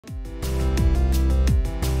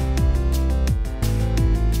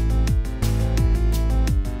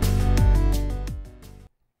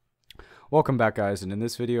Welcome back, guys, and in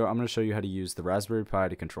this video I'm going to show you how to use the Raspberry Pi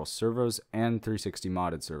to control servos and 360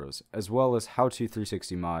 modded servos, as well as how to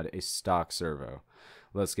 360 mod a stock servo.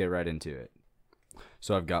 Let's get right into it.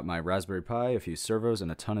 So I've got my Raspberry Pi, a few servos, and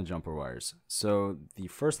a ton of jumper wires. So the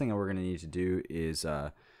first thing that we're going to need to do is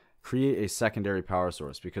create a secondary power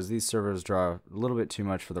source, because these servos draw a little bit too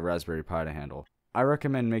much for the Raspberry Pi to handle. I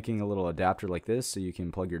recommend making a little adapter like this so you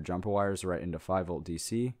can plug your jumper wires right into 5-volt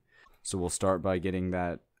DC. So we'll start by getting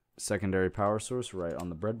that secondary power source right on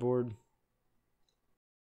the breadboard.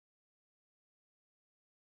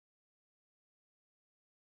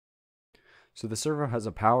 So the servo has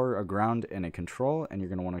a power, a ground, and a control, and you're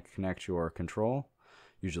going to want to connect your control,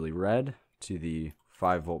 usually red, to the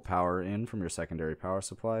 5-volt power in from your secondary power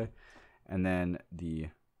supply, and then the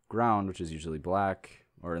ground, which is usually black,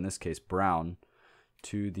 or in this case brown,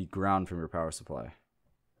 to the ground from your power supply.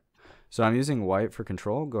 So I'm using white for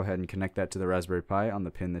control. Go ahead and connect that to the Raspberry Pi on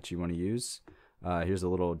the pin that you want to use. Here's a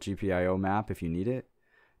little GPIO map if you need it.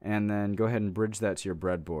 And then go ahead and bridge that to your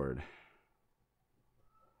breadboard.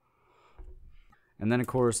 And then of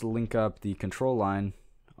course link up the control line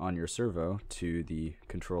on your servo to the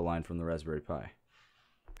control line from the Raspberry Pi.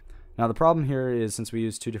 Now the problem here is, since we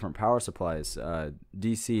use two different power supplies,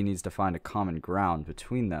 DC needs to find a common ground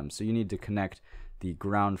between them. So you need to connect the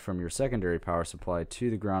ground from your secondary power supply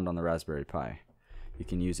to the ground on the Raspberry Pi. You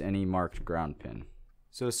can use any marked ground pin.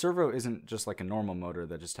 So a servo isn't just like a normal motor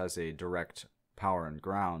that just has a direct power and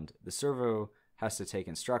ground. The servo has to take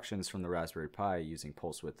instructions from the Raspberry Pi using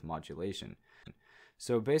pulse width modulation.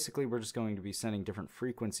 So basically we're just going to be sending different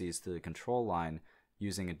frequencies to the control line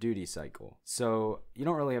using a duty cycle. So you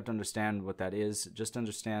don't really have to understand what that is, just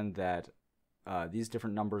understand that these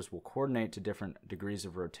different numbers will coordinate to different degrees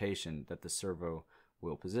of rotation that the servo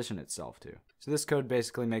will position itself to. So this code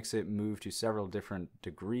basically makes it move to several different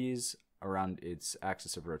degrees around its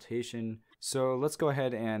axis of rotation. So let's go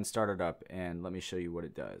ahead and start it up, and let me show you what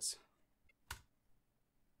it does.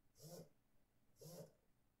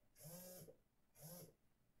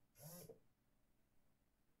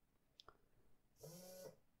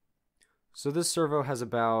 So this servo has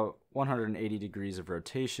about 180 degrees of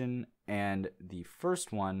rotation, and the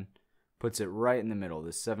first one puts it right in the middle,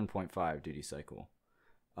 this 7.5 duty cycle.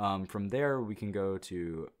 From there we can go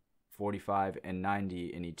to 45 and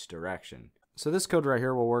 90 in each direction. So this code right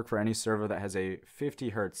here will work for any servo that has a 50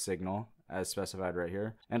 Hertz signal, as specified right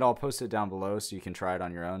here, and I'll post it down below so you can try it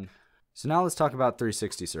on your own. So now let's talk about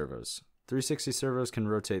 360 servos. 360 servos can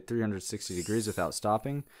rotate 360 degrees without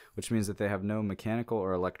stopping, which means that they have no mechanical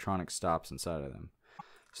or electronic stops inside of them.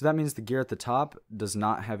 So that means the gear at the top does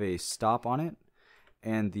not have a stop on it,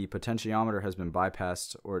 and the potentiometer has been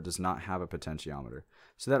bypassed, or it does not have a potentiometer.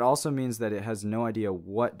 So that also means that it has no idea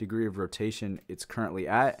what degree of rotation it's currently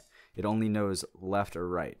at. It only knows left or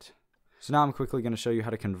right. So now I'm quickly going to show you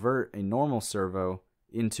how to convert a normal servo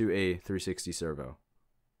into a 360 servo.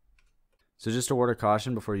 So just a word of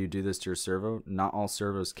caution before you do this to your servo, not all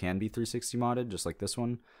servos can be 360 modded, just like this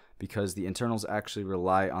one, because the internals actually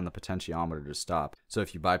rely on the potentiometer to stop. So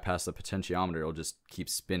if you bypass the potentiometer, it'll just keep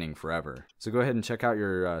spinning forever. So go ahead and check out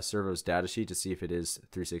your servo's datasheet to see if it is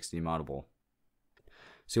 360 moddable.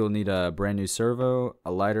 So you'll need a brand new servo, a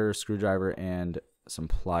lighter, screwdriver, and some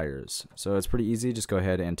pliers. So it's pretty easy. Just go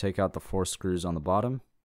ahead and take out the 4 screws on the bottom.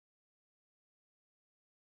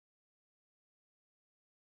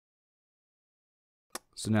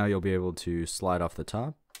 So now you'll be able to slide off the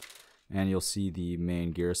top, and you'll see the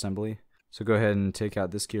main gear assembly. So go ahead and take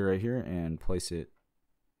out this gear right here and place it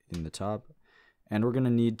in the top. And we're going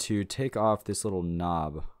to need to take off this little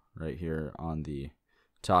knob right here on the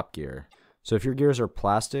top gear. So if your gears are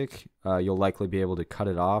plastic, you'll likely be able to cut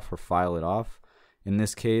it off or file it off. In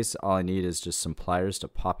this case, all I need is just some pliers to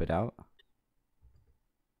pop it out.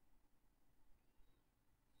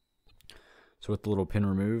 So with the little pin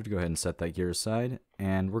removed, go ahead and set that gear aside,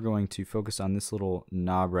 and we're going to focus on this little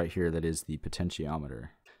knob right here that is the potentiometer.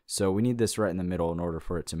 So we need this right in the middle in order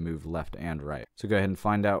for it to move left and right. So go ahead and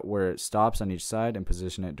find out where it stops on each side and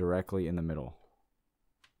position it directly in the middle.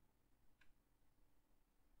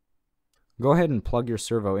 Go ahead and plug your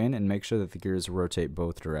servo in and make sure that the gears rotate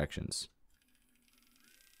both directions.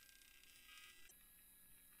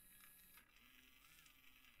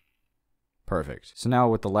 Perfect. So now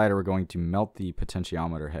with the lighter, we're going to melt the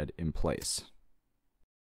potentiometer head in place.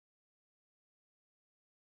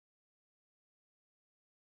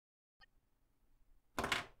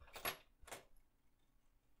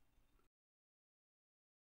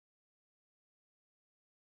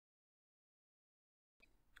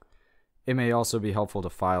 It may also be helpful to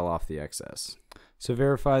file off the excess. So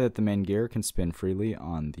verify that the main gear can spin freely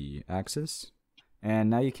on the axis. And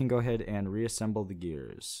now you can go ahead and reassemble the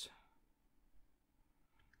gears.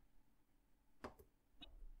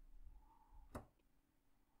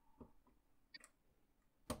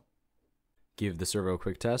 Give the servo a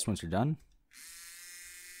quick test once you're done.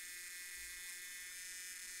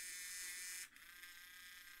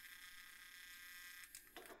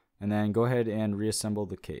 And then go ahead and reassemble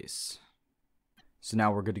the case. So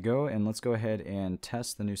now we're good to go, and let's go ahead and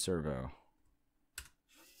test the new servo.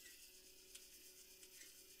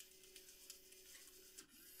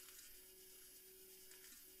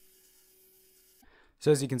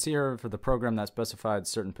 So as you can see here, for the program that specified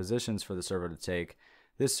certain positions for the servo to take,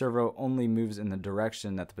 this servo only moves in the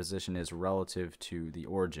direction that the position is relative to the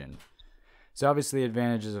origin. So obviously the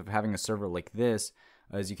advantages of having a servo like this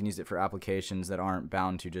is you can use it for applications that aren't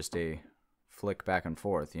bound to just a flick back and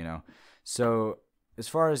forth, you know. So as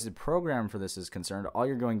far as the program for this is concerned, all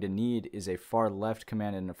you're going to need is a far left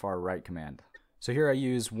command and a far right command. So here I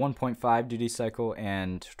use 1.5 duty cycle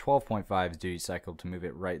and 12.5 duty cycle to move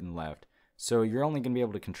it right and left. So you're only going to be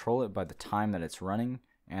able to control it by the time that it's running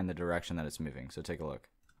and the direction that it's moving. So take a look.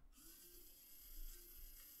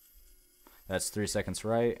 That's 3 seconds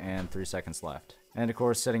right and 3 seconds left. And of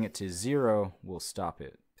course, setting it to 0 will stop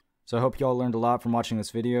it. So I hope you all learned a lot from watching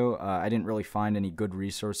this video. I didn't really find any good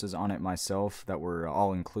resources on it myself that were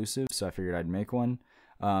all inclusive, so I figured I'd make one.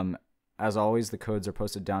 As always, the codes are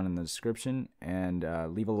posted down in the description, and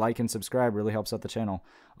leave a like and subscribe, really helps out the channel.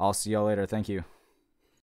 I'll see y'all later. Thank you.